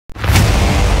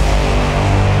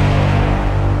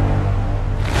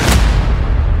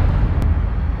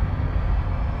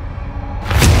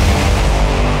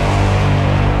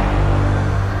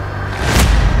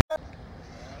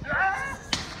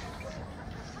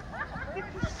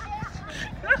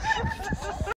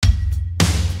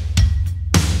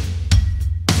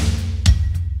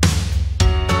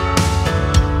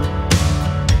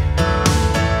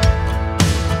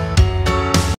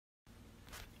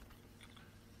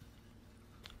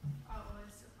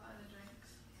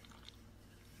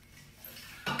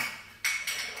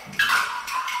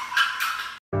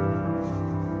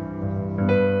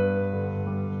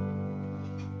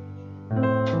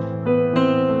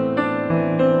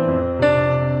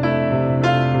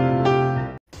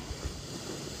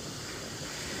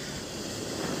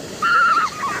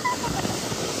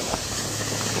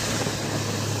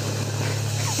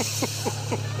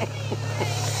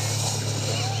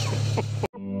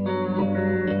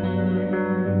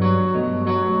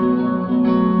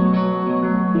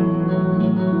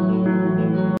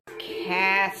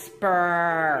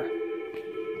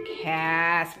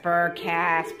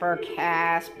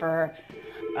Casper.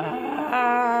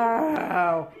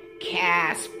 Oh,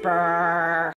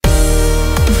 Casper.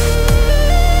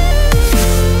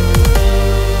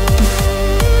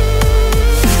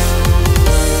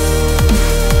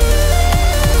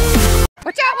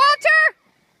 Watch out, Walter!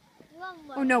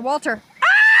 Oh no, Walter.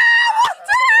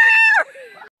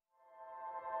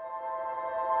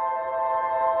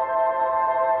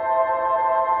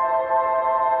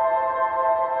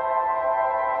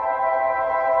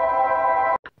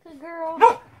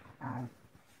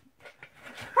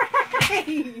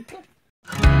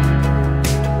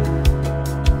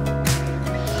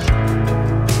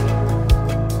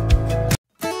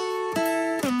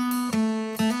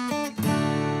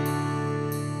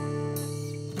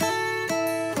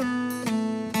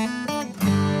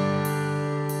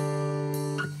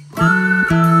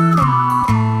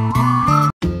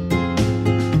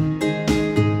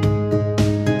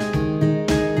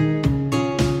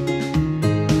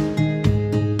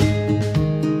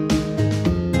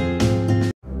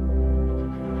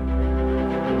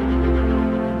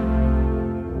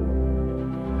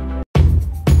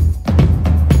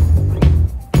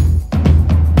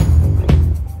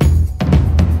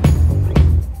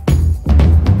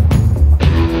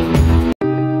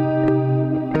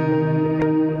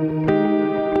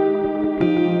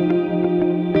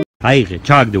 حقيقي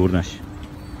çak de buradan.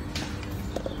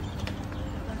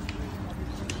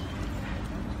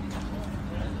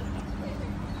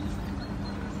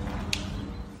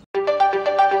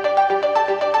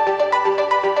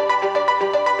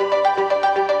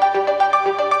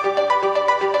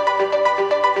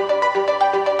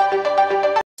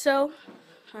 So,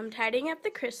 I'm tidying up the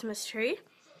Christmas tree,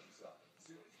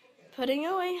 putting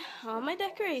away all my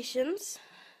decorations,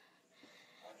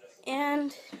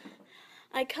 and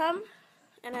I come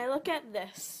and I look at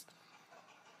this.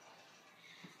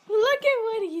 Look at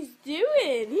what he's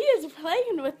doing. He is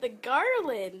playing with the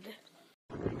garland.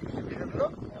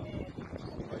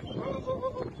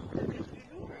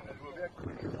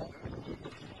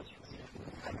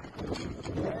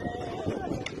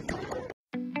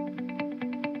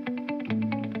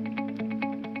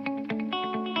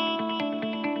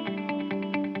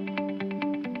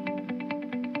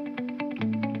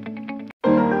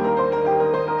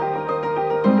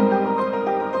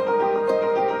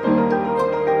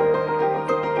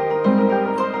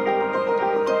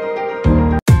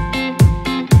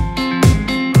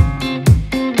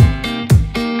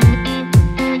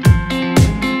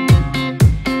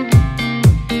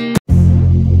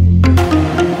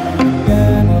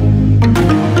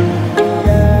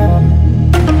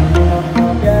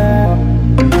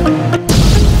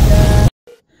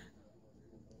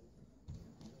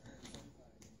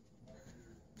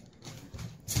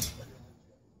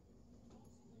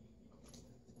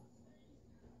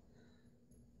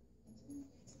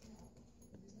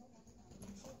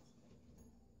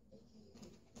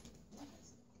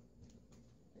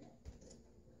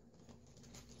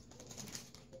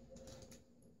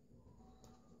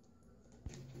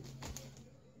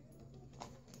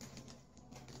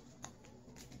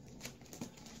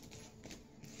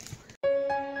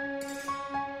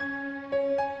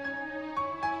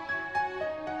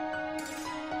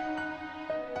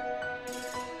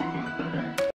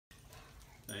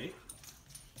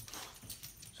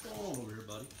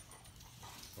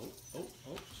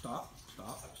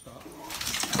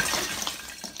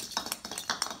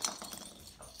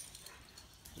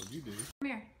 You do. Come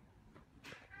here.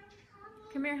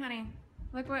 Come here, honey.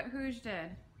 Look what Hooge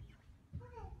did.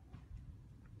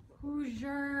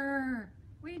 Hoosier.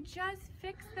 We just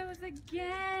fixed those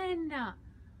again.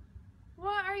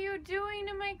 What are you doing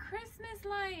to my Christmas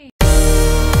lights?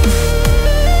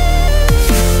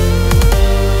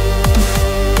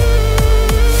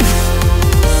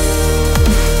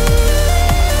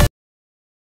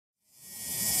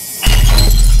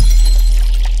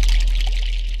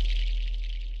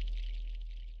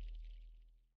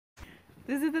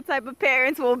 type of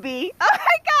parents will be. Oh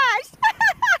my gosh!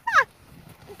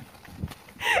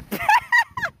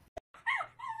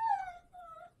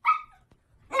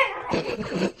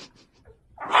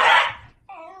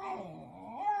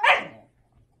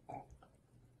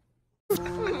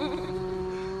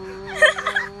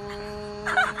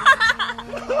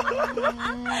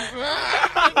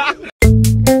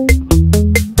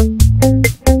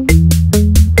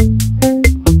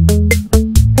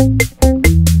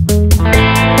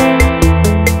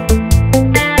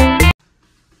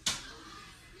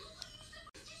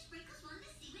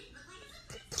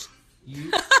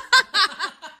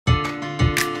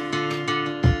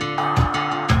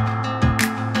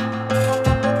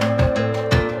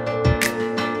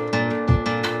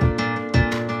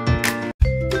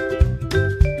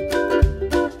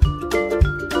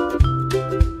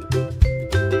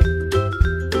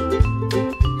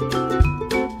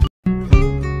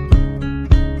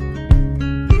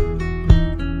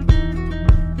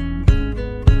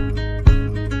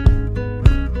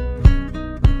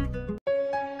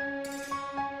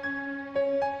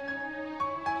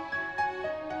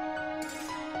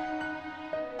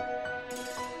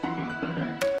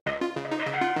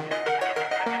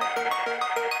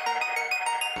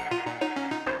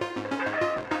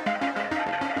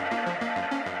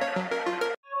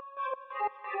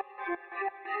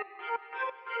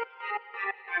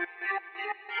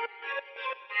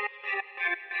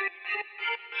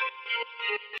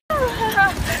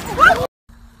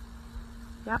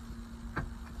 Yep.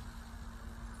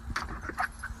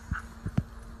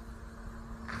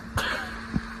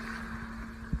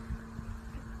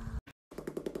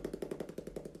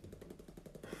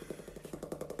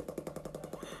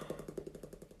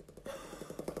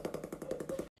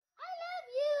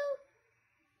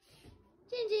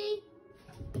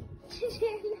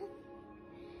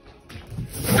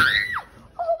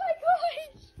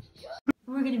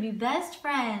 We're gonna be best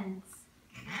friends.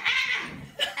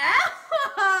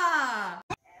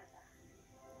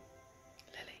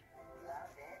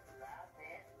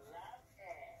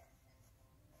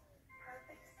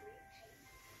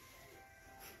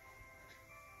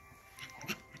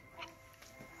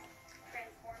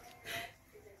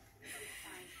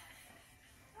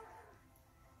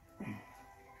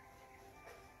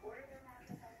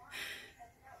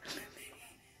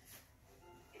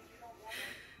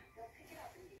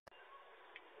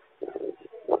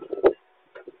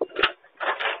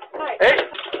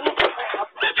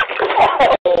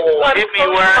 Hit me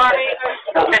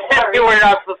where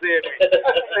not supposed to hit me.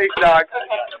 Thanks, dog.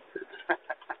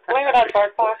 Blame it on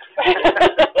Bark Box.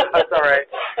 That's alright.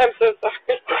 I'm so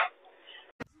sorry.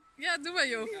 Ja, doe maar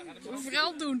joh.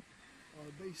 Vooral doen.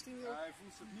 Ben je stil? Hij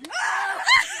voelt het niet.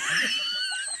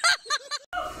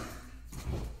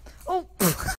 Oh.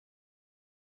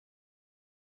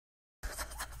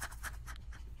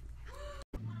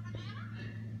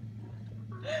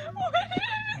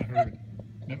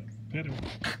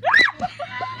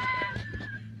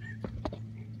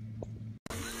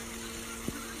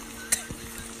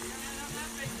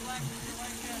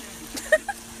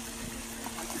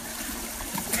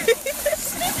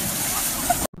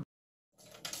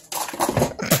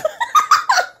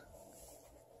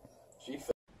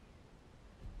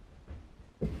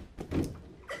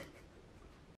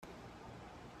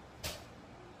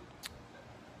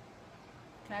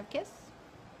 Can I have a kiss?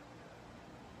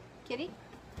 Kitty?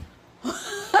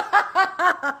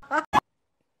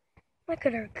 Look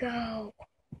at her go.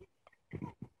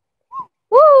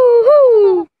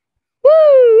 Woo-hoo!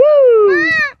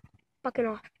 Woo-hoo! Fucking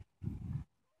off.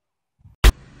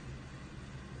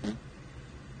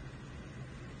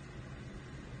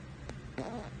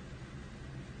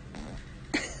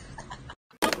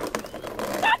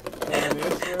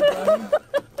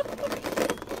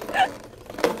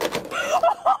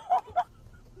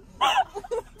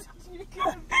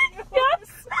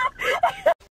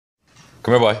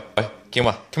 Come here, boy. Boy, come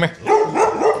on. Come here.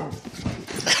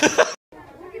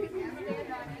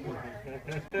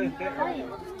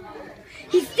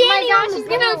 He's standing on the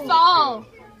ball. Gonna fall.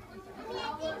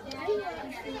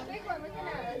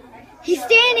 He's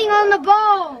standing on the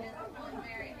ball.